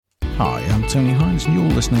Hi, I'm Tony Hines and you're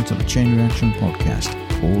listening to the Chain Reaction Podcast,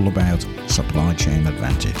 all about supply chain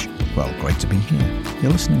advantage. Well, great to be here.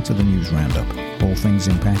 You're listening to the News Roundup, all things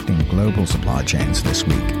impacting global supply chains this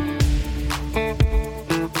week.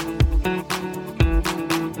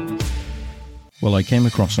 Well, I came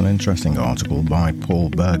across an interesting article by Paul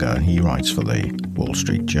Berger. He writes for the Wall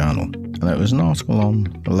Street Journal. And it was an article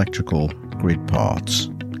on electrical grid parts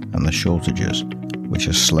and the shortages, which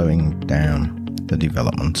are slowing down the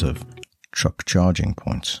development of truck charging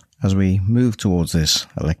points. As we move towards this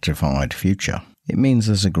electrified future, it means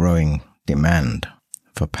there's a growing demand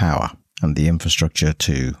for power and the infrastructure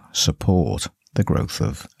to support the growth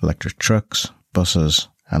of electric trucks, buses,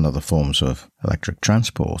 and other forms of electric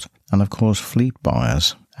transport. And of course, fleet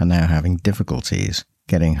buyers are now having difficulties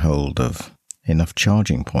getting hold of enough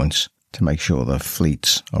charging points to make sure their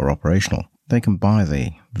fleets are operational. They can buy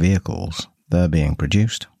the vehicles, they're being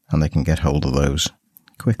produced, and they can get hold of those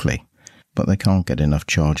quickly, but they can't get enough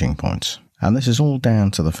charging points. And this is all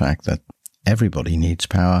down to the fact that everybody needs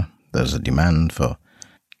power. There's a demand for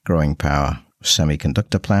growing power,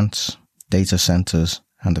 semiconductor plants, data centers,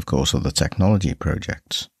 and of course other technology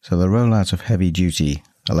projects. So the rollout of heavy-duty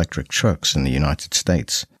electric trucks in the United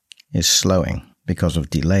States is slowing because of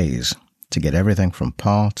delays to get everything from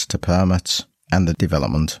parts to permits and the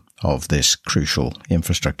development of this crucial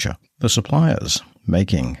infrastructure. The suppliers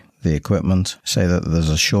making the equipment say that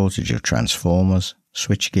there's a shortage of transformers,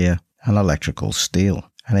 switchgear, and electrical steel,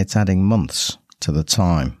 and it's adding months to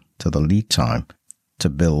the lead time to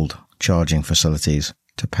build charging facilities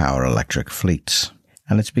to power electric fleets.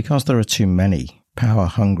 And it's because there are too many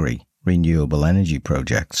power-hungry renewable energy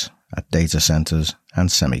projects at data centers and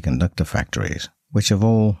semiconductor factories, which have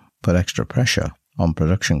all put extra pressure on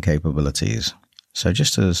production capabilities. So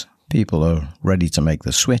just as people are ready to make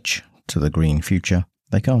the switch to the green future,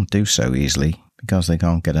 they can't do so easily because they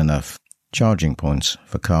can't get enough charging points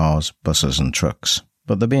for cars, buses and trucks.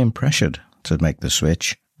 But they're being pressured to make the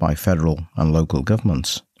switch by federal and local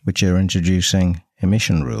governments, which are introducing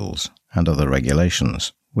emission rules and other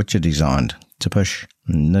regulations, which are designed to push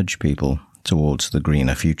and nudge people towards the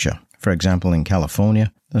greener future. For example, in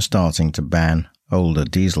California, they're starting to ban older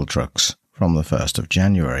diesel trucks from the 1st of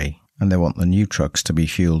January, and they want the new trucks to be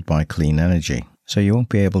fueled by clean energy. So you won't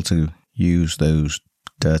be able to use those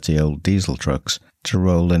dirty old diesel trucks to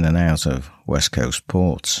roll in and out of West Coast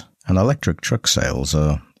ports. And electric truck sales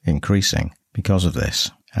are increasing because of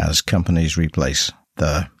this, as companies replace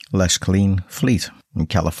the less clean fleet. In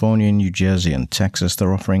California, New Jersey and Texas,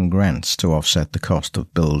 they're offering grants to offset the cost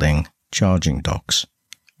of building charging docks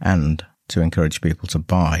and to encourage people to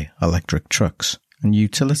buy electric trucks. And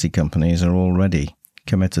utility companies are already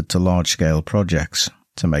committed to large-scale projects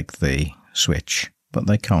to make the switch, but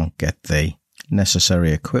they can't get the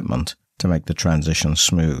necessary equipment to make the transition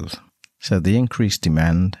smooth. So the increased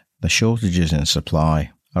demand, the shortages in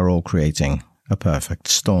supply are all creating a perfect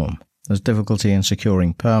storm. There's difficulty in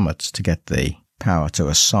securing permits to get the power to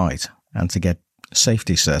a site and to get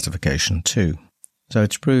safety certification too. So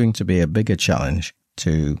it's proving to be a bigger challenge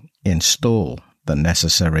to install the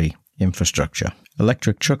necessary infrastructure.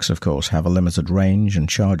 Electric trucks, of course, have a limited range and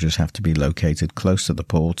chargers have to be located close to the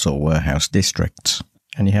ports or warehouse districts.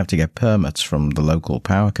 And you have to get permits from the local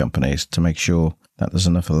power companies to make sure that there's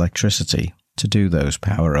enough electricity to do those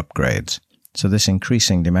power upgrades. So this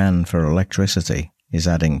increasing demand for electricity is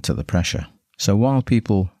adding to the pressure. So while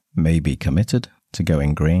people may be committed to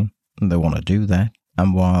going green, and they want to do that,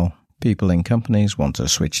 and while people in companies want to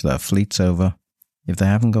switch their fleets over, if they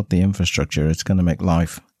haven't got the infrastructure, it's going to make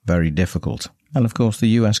life very difficult. And of course, the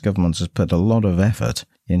US government has put a lot of effort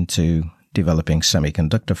into developing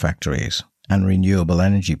semiconductor factories and renewable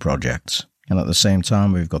energy projects. And at the same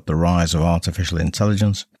time, we've got the rise of artificial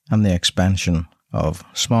intelligence and the expansion of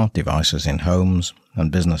smart devices in homes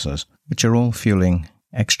and businesses, which are all fueling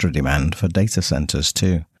extra demand for data centers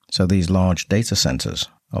too. So these large data centers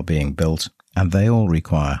are being built and they all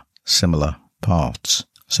require similar parts.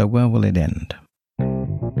 So where will it end?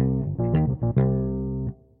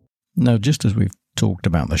 Now, just as we've talked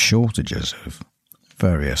about the shortages of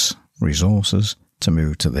various resources to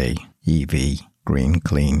move to the EV, green,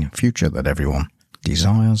 clean future that everyone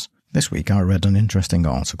desires, this week I read an interesting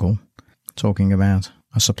article talking about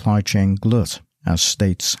a supply chain glut as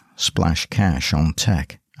states splash cash on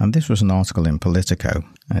tech. And this was an article in Politico.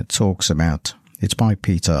 It talks about, it's by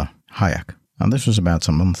Peter Hayek. And this was about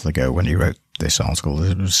a month ago when he wrote this article.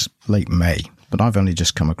 It was late May. But I've only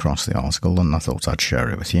just come across the article and I thought I'd share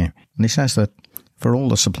it with you. And he says that for all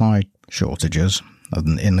the supply shortages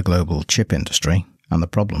in the global chip industry and the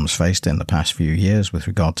problems faced in the past few years with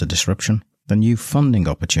regard to disruption, the new funding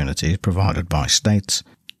opportunities provided by states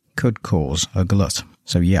could cause a glut.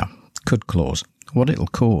 So yeah, could cause. What it'll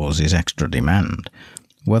cause is extra demand.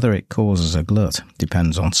 Whether it causes a glut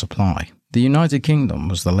depends on supply. The United Kingdom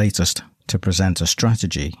was the latest to present a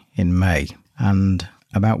strategy in May, and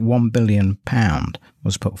about £1 billion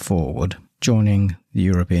was put forward, joining the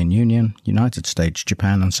European Union, United States,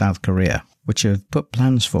 Japan and South Korea, which have put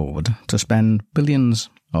plans forward to spend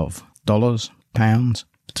billions of dollars, pounds,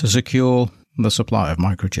 to secure the supply of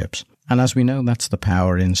microchips. And as we know, that's the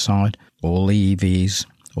power inside all the EVs,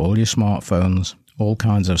 all your smartphones, all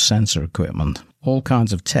kinds of sensor equipment, all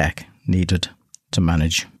kinds of tech needed to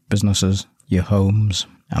manage businesses, your homes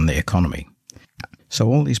and the economy. So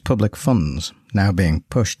all these public funds now being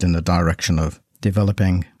pushed in the direction of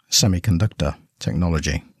developing semiconductor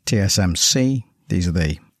technology. TSMC, these are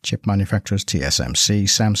the chip manufacturers, TSMC,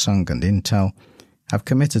 Samsung and Intel, have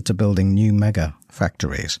committed to building new mega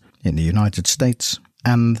factories in the United States,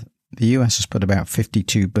 and the US has put about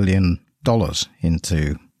 $52 billion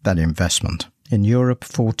into that investment. In Europe,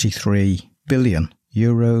 43 billion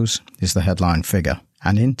euros is the headline figure,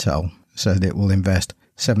 and Intel said it will invest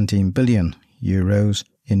 17 billion euros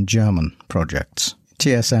in German projects.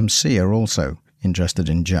 TSMC are also interested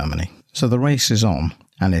in Germany. So the race is on,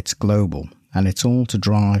 and it's global, and it's all to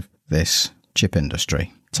drive this chip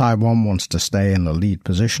industry. Taiwan wants to stay in the lead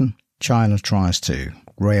position. China tries to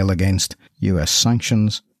rail against US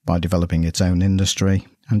sanctions by developing its own industry,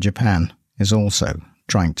 and Japan is also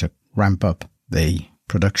trying to ramp up the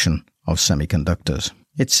production of semiconductors.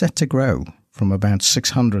 It's set to grow from about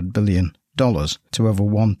 $600 billion to over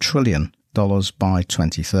 $1 trillion by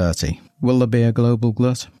 2030. Will there be a global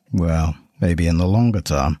glut? Well, maybe in the longer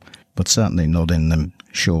term, but certainly not in the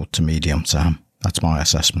short to medium term. That's my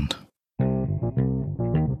assessment.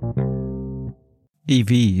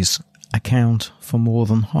 EVs account for more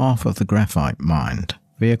than half of the graphite mined.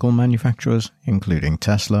 Vehicle manufacturers, including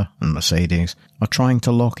Tesla and Mercedes, are trying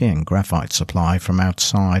to lock in graphite supply from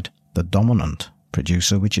outside the dominant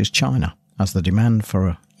producer, which is China, as the demand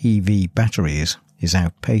for EV batteries is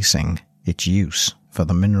outpacing its use for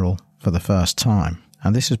the mineral for the first time.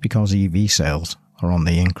 And this is because EV sales are on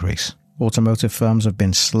the increase. Automotive firms have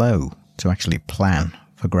been slow to actually plan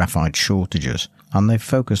for graphite shortages, and they've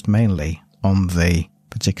focused mainly on the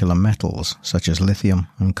particular metals such as lithium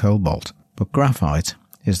and cobalt. But graphite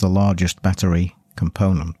is the largest battery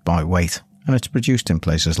component by weight, and it's produced in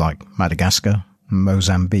places like Madagascar and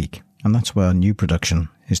Mozambique, and that's where new production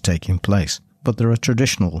is taking place. But there are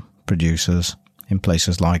traditional producers in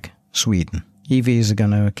places like Sweden. EVs are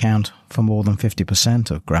going to account for more than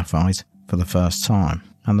 50% of graphite for the first time,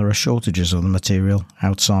 and there are shortages of the material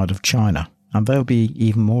outside of China, and they'll be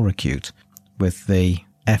even more acute with the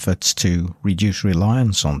efforts to reduce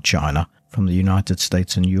reliance on China from the United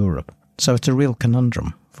States and Europe. So it's a real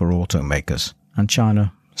conundrum for automakers, and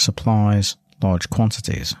China supplies large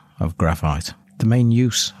quantities of graphite. The main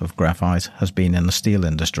use of graphite has been in the steel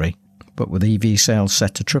industry, but with EV sales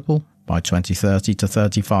set to triple by 2030 to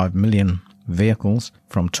 35 million vehicles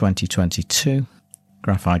from 2022,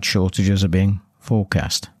 graphite shortages are being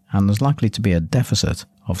forecast, and there's likely to be a deficit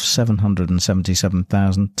of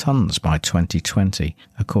 777,000 tonnes by 2020,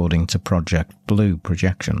 according to Project Blue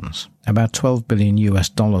projections. About $12 billion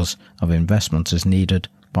of investment is needed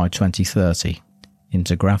by 2030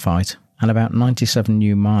 into graphite, and about 97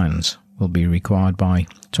 new mines will be required by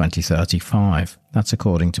 2035. That's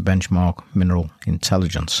according to Benchmark Mineral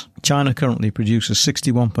Intelligence. China currently produces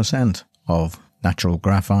 61% of natural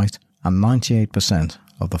graphite and 98%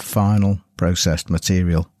 of the final processed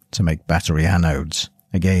material to make battery anodes,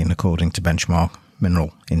 again according to Benchmark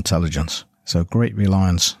Mineral Intelligence. So great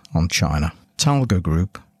reliance on China. Talga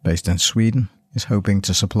Group, based in Sweden, is hoping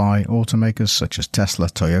to supply automakers such as Tesla,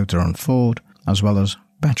 Toyota and Ford, as well as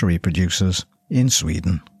battery producers in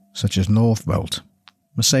Sweden, such as Northvolt.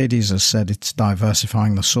 Mercedes has said it's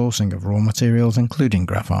diversifying the sourcing of raw materials, including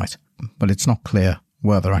graphite, but it's not clear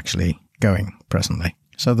where they're actually going presently.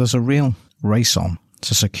 So there's a real race on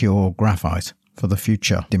to secure graphite for the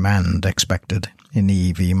future demand expected in the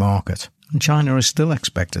EV market. And China is still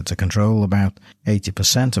expected to control about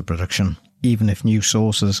 80% of production, even if new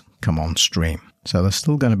sources come on stream. So they're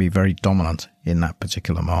still going to be very dominant in that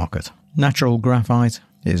particular market. Natural graphite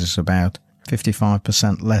is about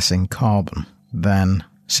 55% less in carbon than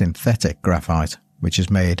synthetic graphite, which is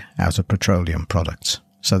made out of petroleum products.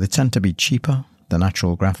 So they tend to be cheaper. The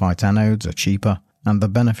natural graphite anodes are cheaper, and they're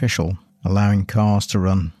beneficial, allowing cars to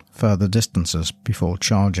run further distances before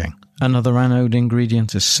charging. Another anode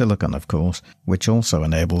ingredient is silicon, of course, which also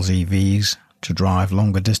enables EVs to drive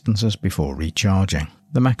longer distances before recharging.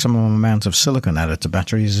 The maximum amount of silicon added to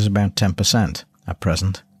batteries is about 10% at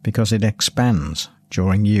present, because it expands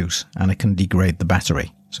during use, and it can degrade the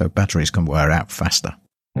battery, so batteries can wear out faster.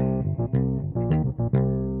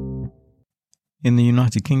 In the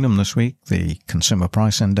United Kingdom this week, the Consumer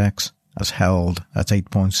Price Index has held at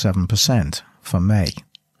 8.7% for May.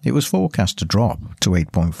 It was forecast to drop to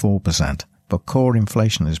 8.4%, but core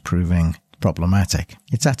inflation is proving problematic.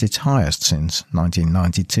 It's at its highest since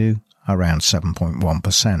 1992, around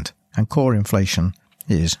 7.1%, and core inflation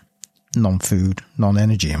is non-food,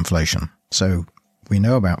 non-energy inflation. So we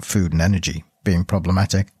know about food and energy being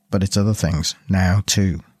problematic, but it's other things now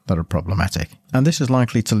too that are problematic. And this is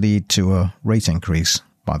likely to lead to a rate increase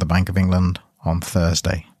by the Bank of England on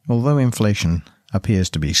Thursday. Although inflation appears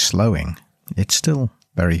to be slowing, it's still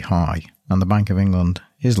very high, and the Bank of England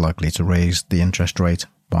is likely to raise the interest rate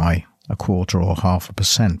by 1/4 or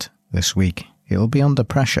 0.5% this week. It'll be under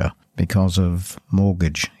pressure because of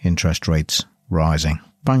mortgage interest rates rising.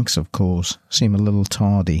 Banks, of course, seem a little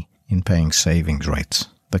tardy in paying savings rates.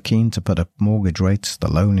 They're keen to put up mortgage rates,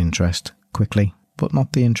 the loan interest, quickly, but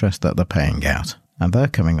not the interest that they're paying out. And they're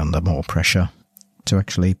coming under more pressure to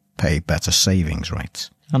actually pay better savings rates.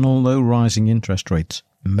 And although rising interest rates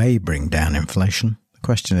may bring down inflation, the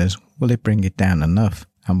question is, will it bring it down enough?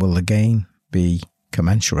 And will the gain be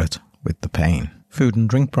commensurate with the pain? Food and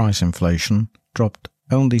drink price inflation dropped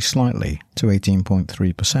only slightly to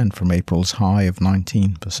 18.3% from April's high of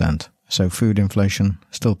 19%. So food inflation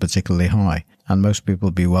still particularly high, and most people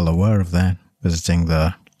will be well aware of that, visiting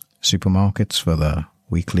the supermarkets for their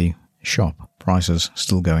weekly shop. Prices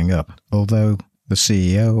still going up. Although the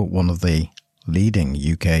CEO at one of the leading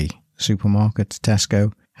UK supermarkets,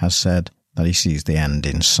 Tesco, has said that he sees the end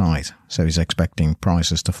in sight, so he's expecting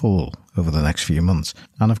prices to fall over the next few months.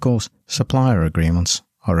 And of course, supplier agreements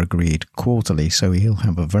are agreed quarterly, so he'll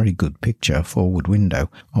have a very good picture, forward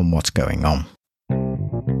window, on what's going on.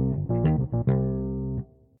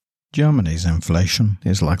 Germany's inflation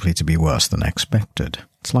is likely to be worse than expected.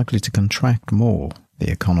 It's likely to contract more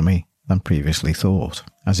the economy than previously thought,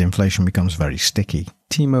 as inflation becomes very sticky.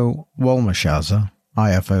 Timo Wolmerschazer,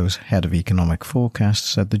 IFO's head of economic forecast,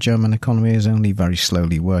 said the German economy is only very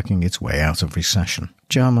slowly working its way out of recession.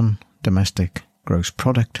 German domestic gross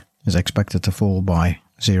product is expected to fall by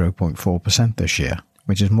 0.4% this year,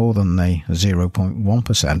 which is more than the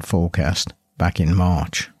 0.1% forecast back in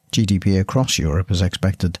March. GDP across Europe is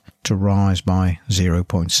expected to rise by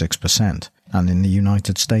 0.6%, and in the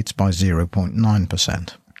United States by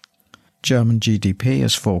 0.9%. German GDP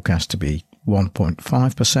is forecast to be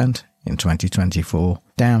 1.5% in 2024,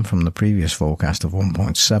 down from the previous forecast of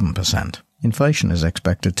 1.7%. Inflation is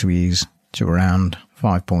expected to ease to around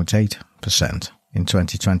 5.8% in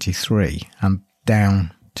 2023 and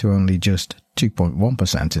down to only just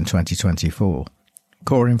 2.1% in 2024.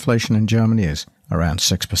 Core inflation in Germany is around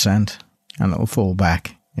 6%, and it will fall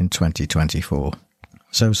back in 2024.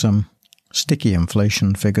 So some sticky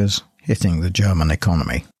inflation figures hitting the German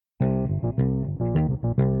economy.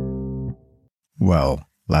 Well,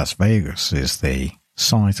 Las Vegas is the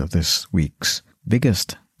site of this week's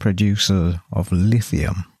biggest producer of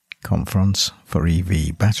lithium conference for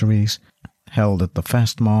EV batteries, held at the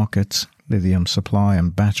Fastmarkets Lithium Supply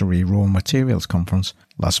and Battery Raw Materials Conference,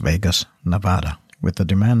 Las Vegas, Nevada. With the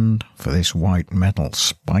demand for this white metal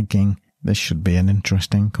spiking, this should be an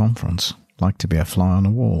interesting conference. Like to be a fly on the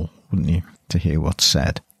wall, wouldn't you, to hear what's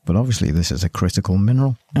said? But obviously this is a critical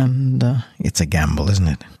mineral, and it's a gamble, isn't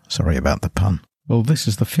it? Sorry about the pun. Well, this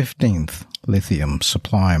is the 15th Lithium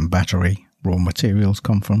Supply and Battery Raw Materials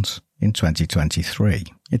Conference in 2023.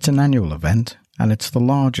 It's an annual event, and it's the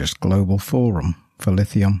largest global forum for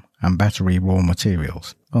lithium and battery raw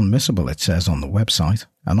materials. Unmissable, it says on the website,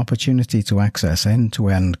 an opportunity to access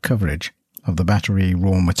end-to-end coverage of the battery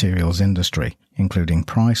raw materials industry, including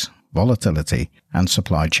price, volatility, and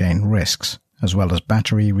supply chain risks, as well as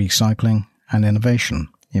battery recycling and innovation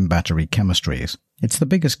in battery chemistries. It's the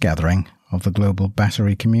biggest gathering of the global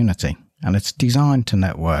battery community, and it's designed to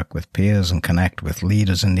network with peers and connect with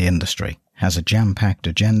leaders in the industry. Has a jam-packed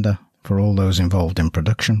agenda for all those involved in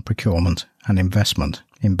production, procurement, and investment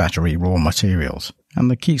in battery raw materials. And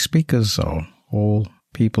the key speakers are all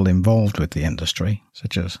people involved with the industry,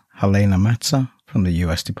 such as Helena Matza from the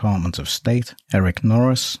US Department of State, Eric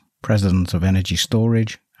Norris, President of Energy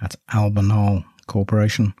Storage at Albemarle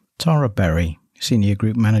Corporation, Tara Berry, Senior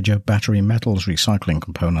Group Manager, Battery Metals Recycling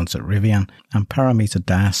Components at Rivian, and Paramita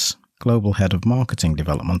Das, Global Head of Marketing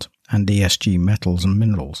Development and ESG Metals and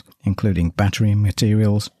Minerals, including battery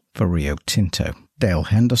materials for Rio Tinto. Dale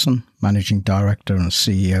Henderson, Managing Director and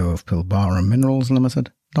CEO of Pilbara Minerals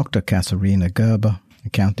Limited, Dr. Katharina Gerber,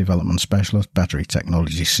 Account Development Specialist, Battery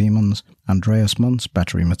Technology Siemens, Andreas Muntz,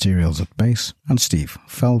 Battery Materials at Base, and Steve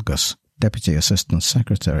Felgus, Deputy Assistant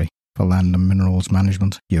Secretary for Land and Minerals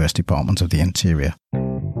Management, U.S. Department of the Interior.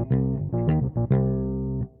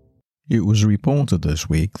 It was reported this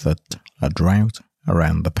week that a drought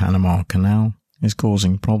around the Panama Canal is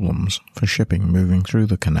causing problems for shipping moving through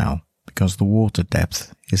the canal because the water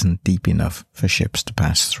depth isn't deep enough for ships to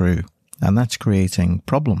pass through. And that's creating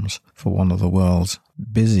problems for one of the world's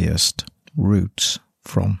busiest routes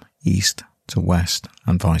from east to west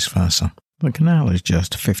and vice versa. The canal is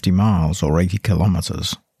just 50 miles or 80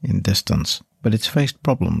 kilometers in distance, but it's faced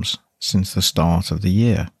problems since the start of the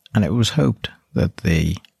year, and it was hoped that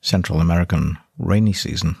the Central American rainy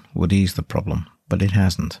season would ease the problem, but it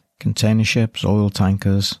hasn't. Container ships, oil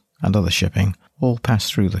tankers, and other shipping all pass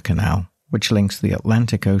through the canal, which links the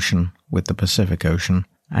Atlantic Ocean with the Pacific Ocean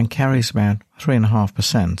and carries about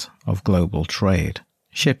 3.5% of global trade.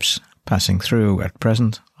 Ships passing through at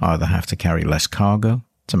present either have to carry less cargo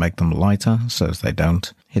to make them lighter so as they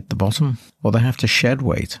don't hit the bottom, or they have to shed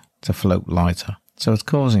weight to float lighter. So it's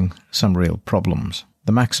causing some real problems.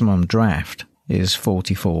 The maximum draft is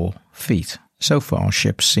 44 feet. So far,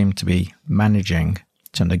 ships seem to be managing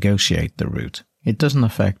to negotiate the route. It doesn't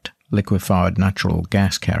affect liquefied natural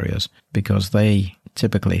gas carriers because they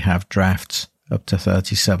typically have drafts up to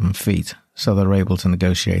 37 feet, so they're able to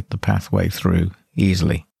negotiate the pathway through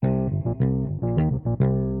easily.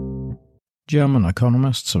 German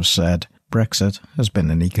economists have said Brexit has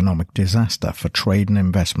been an economic disaster for trade and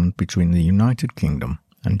investment between the United Kingdom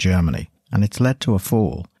and Germany, and it's led to a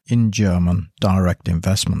fall in German direct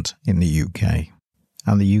investment in the UK.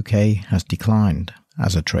 And the UK has declined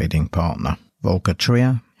as a trading partner. Volker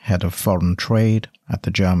Trier, head of foreign trade at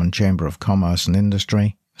the German Chamber of Commerce and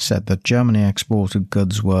Industry, said that Germany exported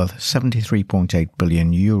goods worth 73.8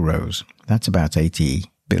 billion euros. That's about 80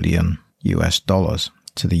 billion US dollars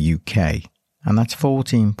to the UK. And that's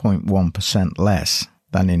 14.1% less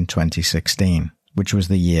than in 2016, which was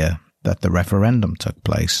the year that the referendum took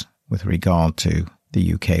place with regard to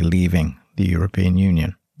the UK leaving the European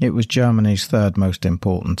Union. It was Germany's third most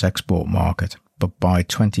important export market, but by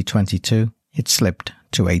 2022, it slipped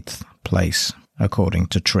to 8th place, according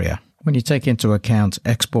to Trier. When you take into account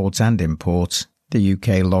exports and imports, the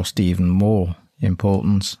UK lost even more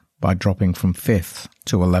importance by dropping from 5th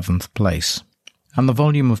to 11th place. And the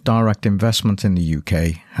volume of direct investment in the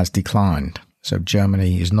UK has declined, so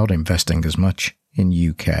Germany is not investing as much in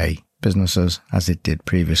UK businesses as it did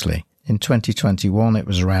previously. In 2021, it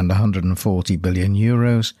was around 140 billion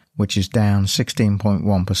euros, which is down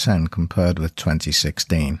 16.1% compared with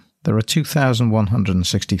 2016. There are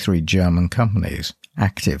 2,163 German companies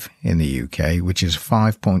active in the UK, which is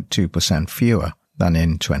 5.2% fewer than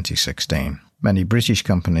in 2016. Many British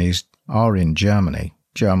companies are in Germany.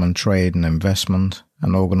 German Trade and Investment,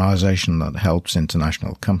 an organisation that helps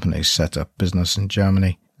international companies set up business in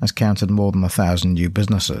Germany, has counted more than 1,000 new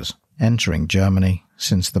businesses entering Germany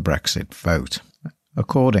since the Brexit vote.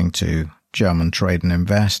 According to German Trade and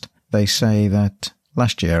Invest, they say that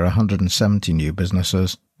last year 170 new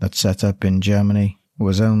businesses that set up in Germany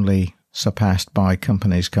was only surpassed by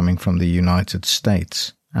companies coming from the United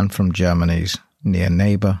States and from Germany's near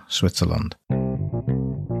neighbour, Switzerland.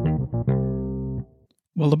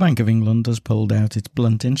 Well, the Bank of England has pulled out its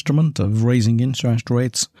blunt instrument of raising interest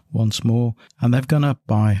rates once more, and they've gone up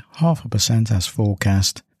by 0.5% as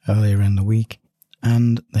forecast earlier in the week,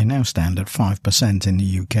 and they now stand at 5% in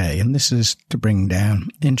the UK, and this is to bring down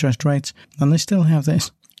interest rates, and they still have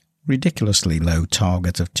this ridiculously low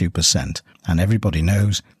target of 2%, and everybody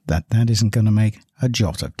knows that that isn't going to make a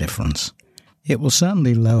jot of difference. It will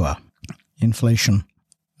certainly lower inflation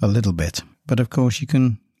a little bit, but of course you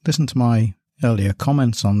can listen to my earlier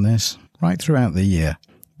comments on this. Right throughout the year,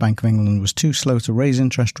 Bank of England was too slow to raise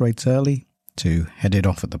interest rates early, to head it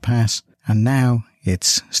off at the pass, and now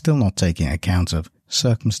it's still not taking account of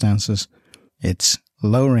circumstances. It's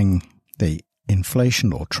lowering the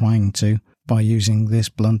inflation, or trying to, by using this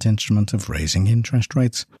blunt instrument of raising interest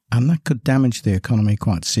rates, and that could damage the economy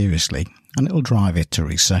quite seriously, and it'll drive it to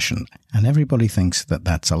recession, and everybody thinks that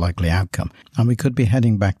that's a likely outcome, and we could be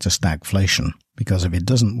heading back to stagflation, because if it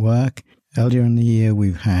doesn't work, earlier in the year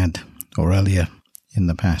earlier in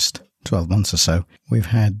the past 12 months or so, we've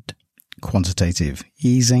had quantitative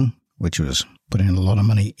easing, which was putting a lot of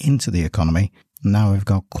money into the economy. Now we've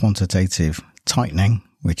got quantitative tightening,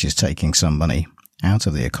 which is taking some money out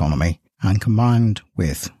of the economy, and combined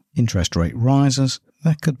with interest rate rises,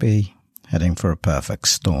 that could be heading for a perfect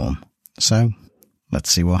storm. So,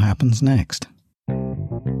 let's see what happens next.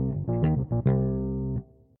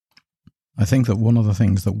 I think that one of the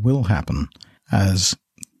things that will happen as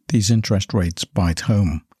these interest rates bite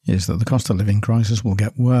home is that the cost of living crisis will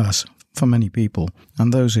get worse for many people,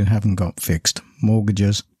 and those who haven't got fixed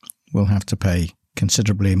mortgages will have to pay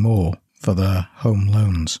considerably more for their home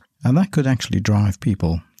loans. And that could actually drive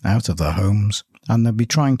people out of their homes, and they'll be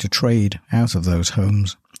trying to trade out of those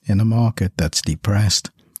homes in a market that's depressed,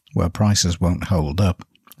 where prices won't hold up,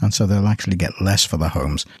 and so they'll actually get less for the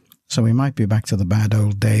homes. So we might be back to the bad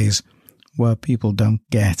old days where people don't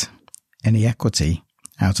get any equity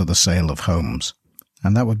out of the sale of homes,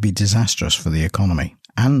 and that would be disastrous for the economy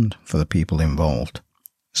and for the people involved.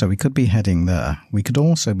 So we could be heading there. We could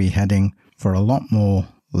also be heading for a lot more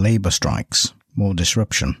labour strikes, more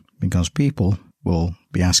disruption, because people will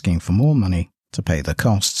be asking for more money to pay the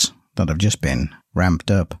costs that have just been ramped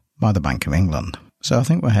up by the Bank of England. So I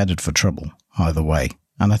think we're headed for trouble either way.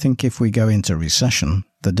 And I think if we go into recession,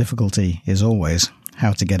 the difficulty is always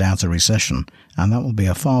how to get out of recession, and that will be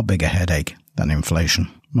a far bigger headache than inflation,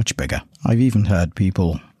 much bigger. I've even heard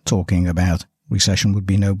people talking about recession would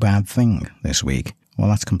be no bad thing this week. Well,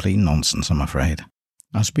 that's complete nonsense, I'm afraid.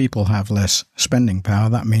 As people have less spending power,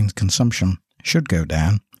 that means consumption should go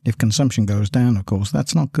down. If consumption goes down, of course,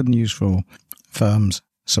 that's not good news for firms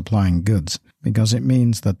supplying goods, because it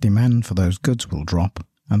means that demand for those goods will drop,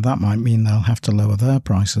 and that might mean they'll have to lower their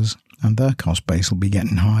prices, and their cost base will be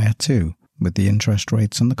getting higher too, with the interest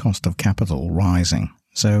rates and the cost of capital rising.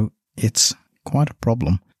 So it's quite a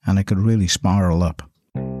problem, and it could really spiral up.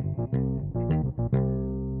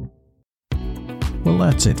 Well,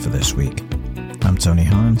 that's it for this week. I'm Tony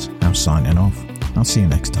Hines. I'm signing off. I'll see you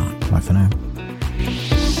next time. Bye for now.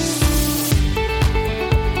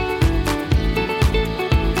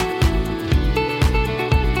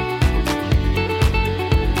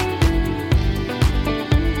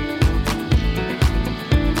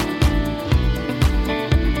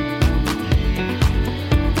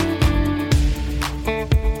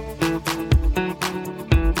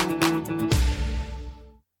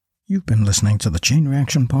 You've been listening to the Chain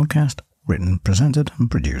Reaction Podcast, written, presented and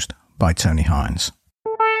produced by Tony Hines.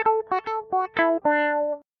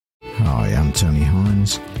 Hi, I'm Tony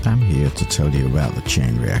Hines. I'm here to tell you about the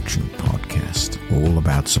Chain Reaction Podcast, all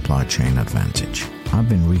about supply chain advantage. I've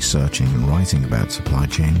been researching and writing about supply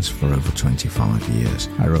chains for over 25 years.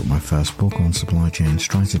 I wrote my first book on supply chain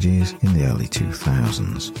strategies in the early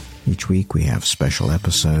 2000s. Each week we have special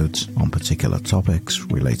episodes on particular topics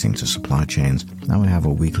relating to supply chains, and we have a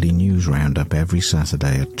weekly news roundup every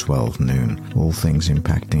Saturday at 12 noon, all things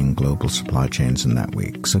impacting global supply chains in that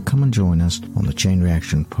week. So come and join us on the Chain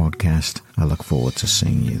Reaction Podcast. I look forward to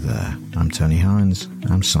seeing you there. I'm Tony Hines.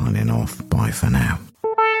 I'm signing off. Bye for now.